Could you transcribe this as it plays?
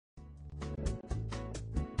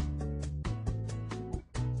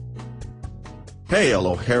Hey,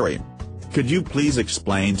 hello Harry. Could you please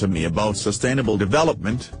explain to me about sustainable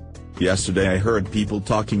development? Yesterday I heard people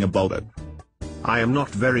talking about it. I am not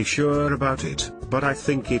very sure about it, but I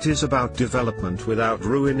think it is about development without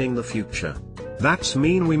ruining the future. That's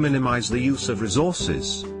mean we minimize the use of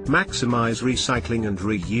resources, maximize recycling and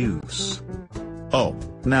reuse. Oh,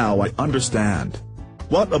 now I understand.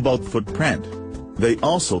 What about footprint? They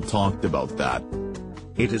also talked about that.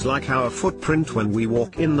 It is like our footprint when we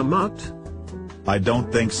walk in the mud? I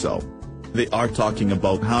don't think so. They are talking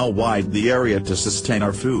about how wide the area to sustain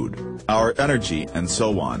our food, our energy and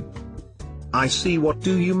so on. I see, what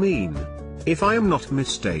do you mean? If I am not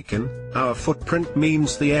mistaken, our footprint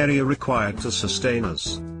means the area required to sustain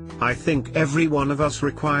us. I think every one of us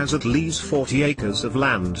requires at least 40 acres of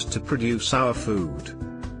land to produce our food.